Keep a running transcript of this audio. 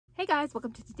Hey guys,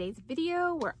 welcome to today's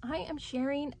video where I am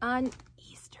sharing an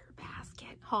Easter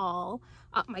basket haul.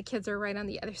 My kids are right on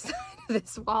the other side of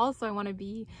this wall, so I want to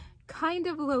be kind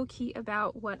of low-key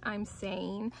about what I'm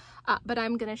saying, but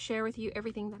I'm going to share with you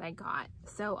everything that I got.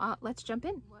 So let's jump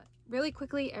in. Really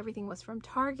quickly, everything was from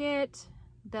Target.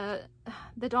 The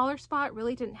dollar spot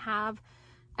really didn't have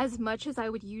as much as I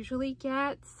would usually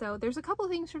get, so there's a couple of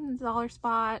things from the dollar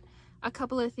spot, a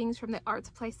couple of things from the art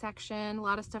supply section, a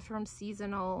lot of stuff from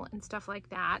seasonal and stuff like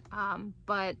that.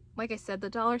 But like I said, the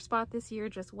dollar spot this year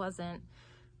just wasn't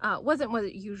what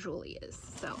it usually is.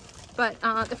 So, but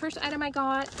the first item I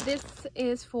got, this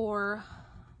is for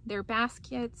their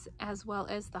baskets as well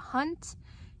as the hunt.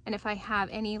 And if I have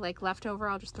any like leftover,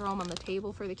 I'll just throw them on the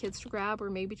table for the kids to grab, or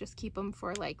maybe just keep them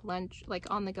for like lunch, like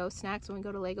on the go snacks when we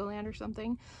go to Legoland or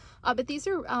something. But these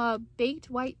are baked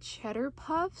white cheddar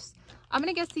puffs. I'm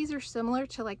gonna guess these are similar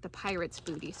to like the Pirates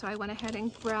Booty. So I went ahead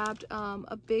and grabbed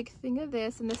a big thing of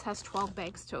this, and this has 12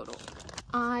 bags total.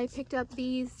 I picked up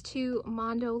these two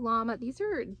Mondo Llama. These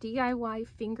are DIY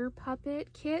finger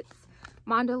puppet kits.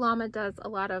 Mondo Llama does a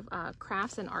lot of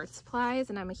crafts and art supplies,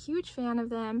 and I'm a huge fan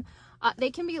of them.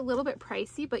 They can be a little bit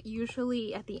pricey, but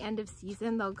usually at the end of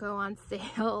season, they'll go on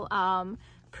sale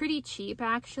pretty cheap,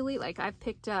 actually. Like I've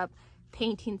picked up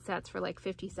painting sets for like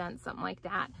 50 cents, something like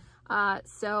that.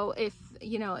 So if,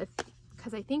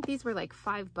 because I think these were like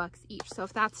 $5 each. So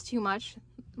if that's too much,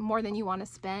 more than you want to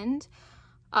spend,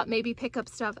 maybe pick up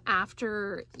stuff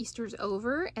after Easter's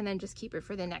over and then just keep it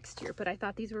for the next year. But I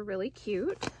thought these were really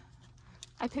cute.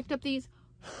 I picked up these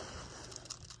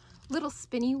little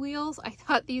spinny wheels. I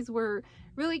thought these were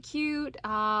really cute.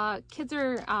 Kids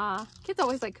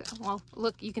always like, well,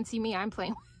 look, you can see me, I'm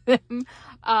playing with them.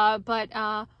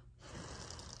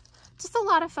 Just a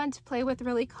lot of fun to play with,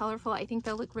 really colorful. I think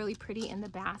they'll look really pretty in the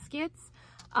baskets.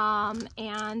 I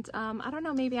don't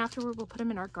know, maybe afterward we'll put them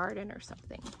in our garden or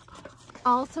something.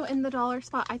 Also in the dollar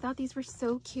spot, I thought these were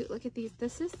so cute. Look at these.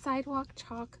 This is Sidewalk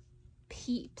Chalk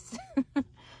Peeps.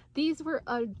 These were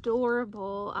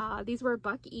adorable. These were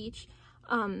 $1 each.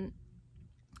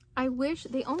 I wish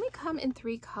they only come in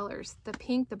 3 colors, the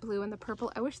pink, the blue, and the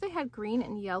purple. I wish they had green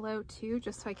and yellow too,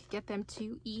 just so I could get them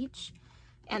 2 each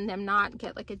and them not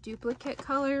get like a duplicate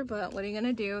color, but what are you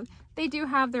gonna do? They do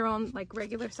have their own like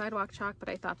regular Sidewalk Chalk, but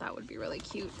I thought that would be really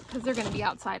cute because they're gonna be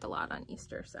outside a lot on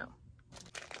Easter, so.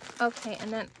 Okay,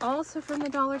 and then also from the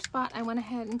dollar spot, I went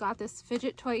ahead and got this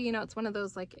fidget toy. You know, it's one of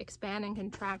those like expand and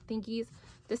contract thingies.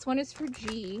 This one is for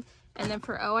G, and then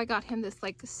for O, I got him this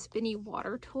like spinny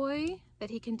water toy that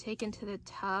he can take into the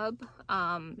tub.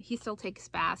 He still takes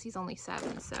baths, he's only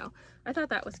 7, so I thought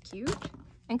that was cute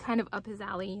and kind of up his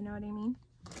alley, you know what I mean?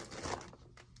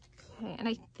 Okay, and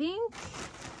I think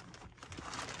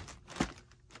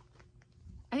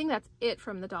that's it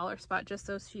from the dollar spot, just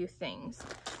those few things.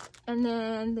 And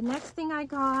then the next thing I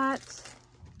got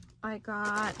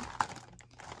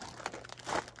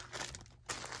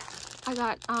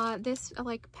this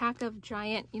like pack of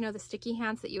giant, the sticky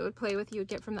hands that you would play with, you would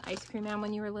get from the ice cream man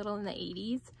when you were little in the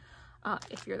 80s.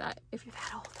 If you're that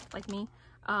old like me.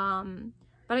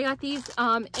 But I got these,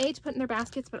 A, to put in their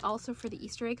baskets, but also for the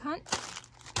Easter egg hunt.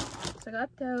 So I got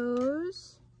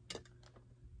those.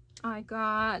 I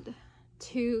got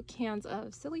 2 cans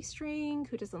of silly string.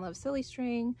 Who doesn't love silly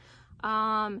string?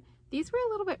 These were a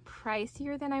little bit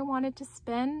pricier than I wanted to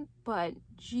spend, but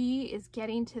G is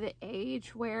getting to the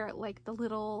age where like the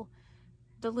little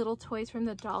toys from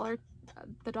the dollar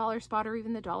spot or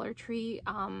even the Dollar Tree,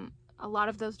 a lot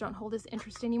of those don't hold his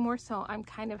interest anymore, so I'm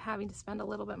kind of having to spend a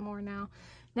little bit more now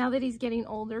that he's getting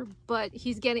older, but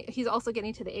he's also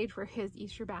getting to the age where his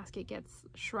Easter basket gets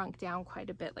shrunk down quite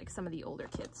a bit, like some of the older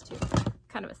kids too.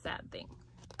 Kind of a sad thing.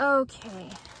 Okay,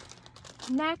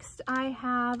 next I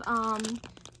have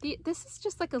this is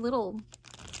just like a little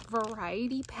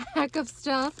variety pack of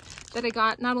stuff that I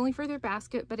got not only for their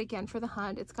basket but again for the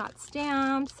hunt. It's got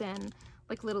stamps and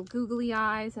like little googly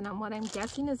eyes, and what I'm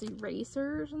guessing is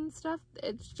erasers and stuff.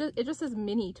 It just says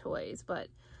mini toys, but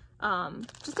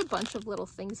just a bunch of little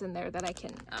things in there that I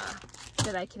can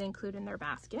include in their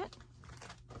basket.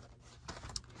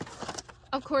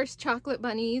 Of course, chocolate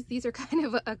bunnies. These are kind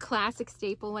of a classic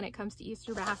staple when it comes to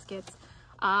Easter baskets.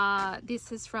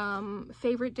 This is from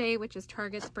Favorite Day, which is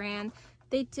Target's brand.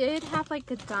 They did have like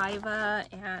Godiva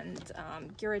and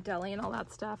Ghirardelli and all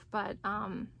that stuff, but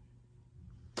I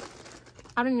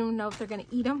don't even know if they're gonna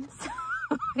eat them. So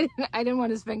I didn't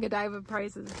want to spend Godiva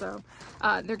prices, so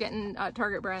they're getting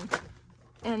Target brand.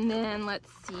 And then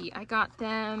let's see, I got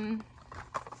them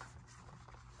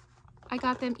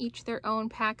each their own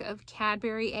pack of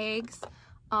Cadbury eggs.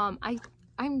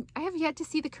 I have yet to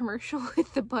see the commercial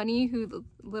with the bunny who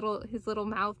his little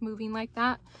mouth moving like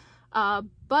that.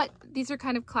 But these are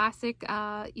kind of classic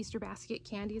Easter basket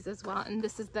candies as well. And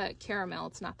this is the caramel,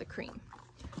 it's not the cream.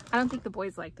 I don't think the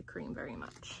boys like the cream very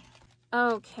much.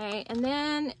 Okay, and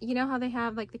then you know how they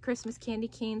have like the Christmas candy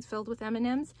canes filled with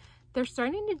M&Ms? They're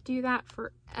starting to do that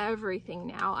for everything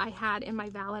now. I had in my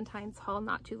Valentine's haul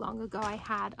not too long ago, I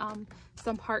had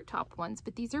some heart top ones,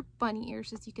 but these are bunny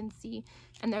ears as you can see,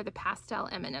 and they're the pastel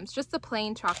M&Ms, just the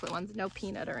plain chocolate ones, no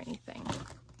peanut or anything.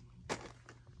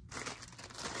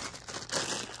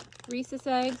 Reese's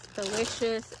eggs,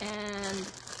 delicious, and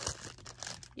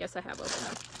yes, I have opened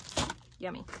them.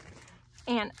 Yummy.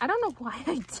 And I don't know why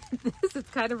I did this, it's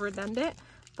kind of redundant,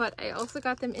 but I also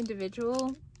got them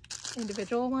individual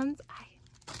ones.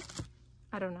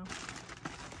 I don't know.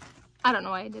 I don't know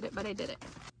why I did it, but I did it.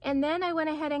 And then I went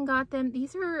ahead and got them.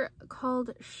 These are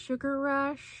called Sugar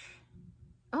Rush.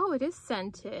 Oh, it is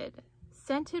scented.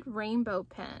 Scented rainbow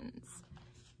pens.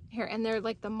 Here, and they're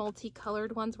like the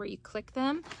multicolored ones where you click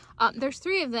them. There's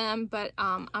 3 of them, but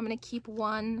I'm gonna keep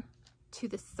one to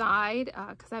the side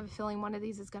because I have a feeling one of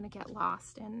these is gonna get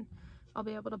lost, and I'll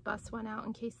be able to bust one out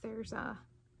in case there's a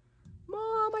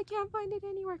Mom, I can't find it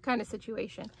anywhere kind of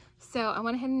situation. So I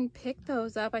went ahead and picked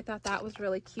those up. I thought that was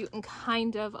really cute and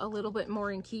kind of a little bit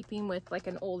more in keeping with like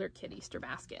an older kid Easter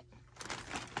basket.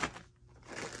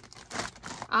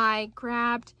 I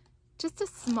grabbed just a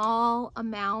small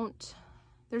amount.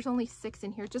 There's only 6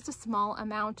 in here. Just a small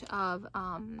amount of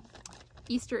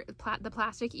the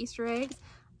plastic Easter eggs.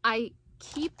 I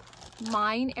keep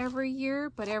mine every year,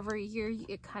 but every year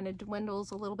it kind of dwindles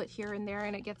a little bit here and there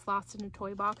and it gets lost in a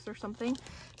toy box or something.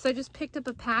 So I just picked up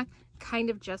a pack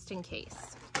kind of just in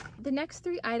case. The next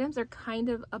 3 items are kind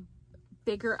of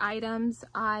bigger items.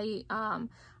 I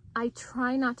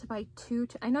try not to buy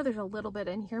I know there's a little bit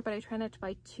in here, but I try not to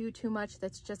buy too much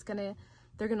that's just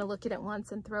they're gonna look at it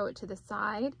once and throw it to the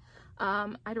side.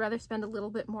 I'd rather spend a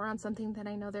little bit more on something that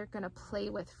I know they're gonna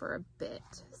play with for a bit.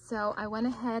 So I went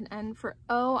ahead and for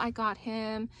O, I got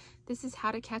him, this is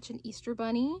How to Catch an Easter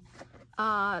Bunny.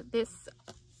 This,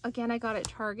 again, I got at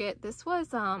Target. This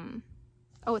was,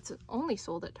 oh, it's only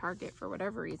sold at Target for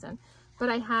whatever reason. But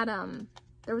I had,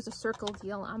 there was a circle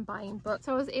deal on buying books.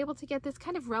 So I was able to get this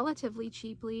kind of relatively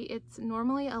cheaply. It's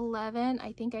normally $11.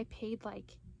 I think I paid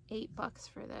like $8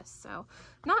 for this, so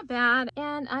not bad.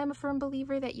 And I'm a firm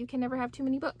believer that you can never have too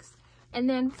many books. And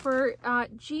then for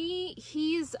G,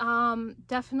 he's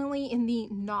definitely in the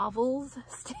novels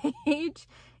stage,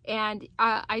 and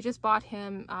I just bought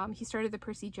him, he started the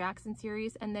Percy Jackson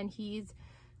series, and then he's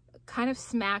kind of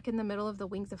smack in the middle of the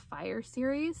Wings of Fire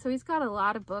series, so he's got a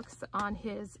lot of books on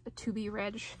his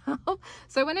to-be-read shelf.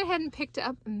 So I went ahead and picked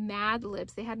up Mad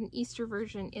Libs. They had an Easter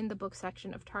version in the book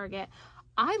section of Target.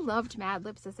 I loved Mad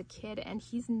Libs as a kid, and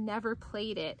he's never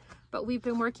played it, but we've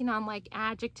been working on like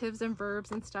adjectives and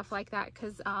verbs and stuff like that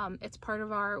because it's part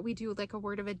of we do like a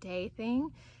word of a day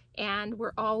thing, and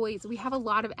we have a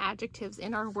lot of adjectives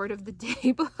in our word of the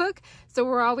day book, so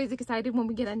we're always excited when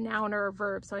we get a noun or a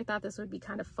verb. So I thought this would be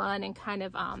kind of fun and kind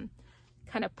of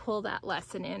pull that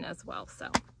lesson in as well. So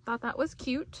thought that was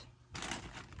cute.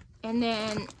 And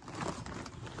then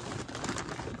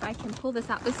if I can pull this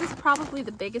out, this is probably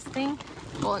the biggest thing.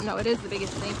 Well, no, it is the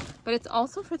biggest thing, but it's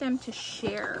also for them to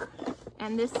share.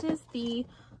 And this is the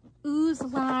Ooze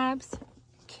Labs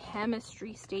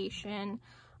Chemistry Station.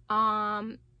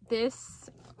 This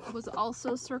was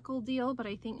also circle deal, but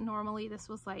I think normally this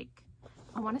was like,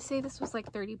 I want to say this was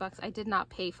like $30. I did not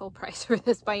pay full price for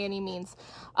this by any means.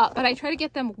 But I try to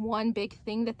get them one big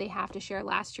thing that they have to share.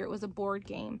 Last year it was a board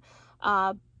game.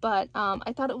 But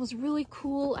I thought it was really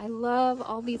cool. I love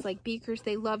all these like beakers.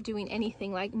 They love doing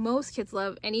anything. Like most kids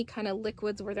love any kind of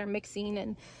liquids where they're mixing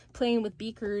and playing with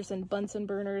beakers and Bunsen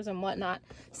burners and whatnot.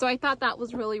 So I thought that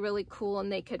was really, really cool, and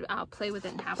they could play with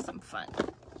it and have some fun.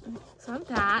 So I have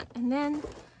that. And then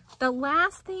the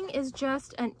last thing is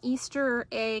just an Easter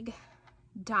egg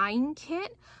dyeing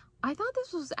kit. I thought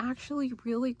this was actually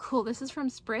really cool. This is from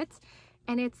Spritz,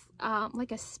 and it's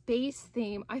like a space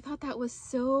theme. I thought that was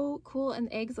so cool, and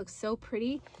the eggs look so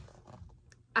pretty.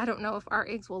 I don't know if our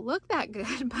eggs will look that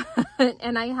good, but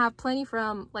and I have plenty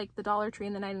from like the Dollar Tree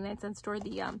and the 99-cent store.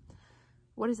 The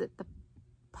what is it, the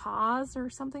Paws or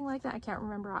something like that? I can't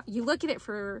remember. You look at it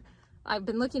for, I've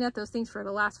been looking at those things for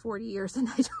the last 40 years and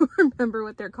I don't remember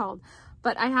what they're called.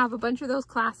 But I have a bunch of those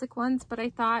classic ones, but I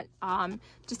thought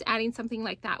just adding something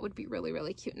like that would be really,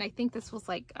 really cute. And I think this was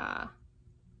like,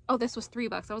 oh, this was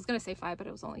 $3. I was going to say $5, but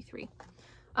it was only $3.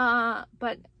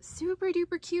 But super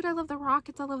duper cute. I love the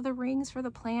rockets. I love the rings for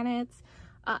the planets.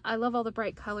 I love all the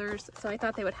bright colors, so I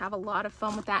thought they would have a lot of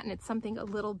fun with that, and it's something a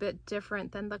little bit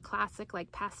different than the classic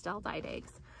like pastel dyed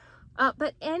eggs.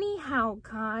 But anyhow,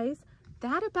 guys,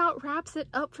 that about wraps it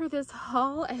up for this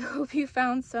haul. I hope you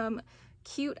found some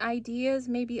cute ideas,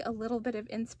 maybe a little bit of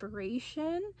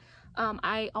inspiration.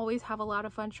 I always have a lot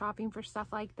of fun shopping for stuff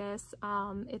like this.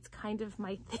 It's kind of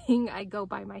my thing. I go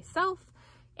by myself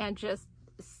and just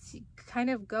kind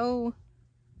of go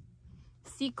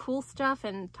see cool stuff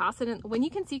and toss it in. When you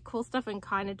can see cool stuff and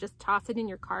kind of just toss it in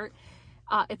your cart,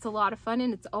 it's a lot of fun,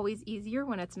 and it's always easier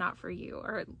when it's not for you,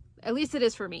 or at least it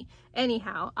is for me.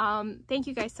 Anyhow, thank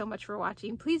you guys so much for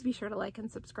watching. Please be sure to like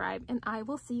and subscribe, and I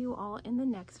will see you all in the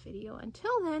next video.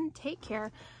 Until then, take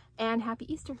care and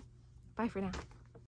happy Easter. Bye for now.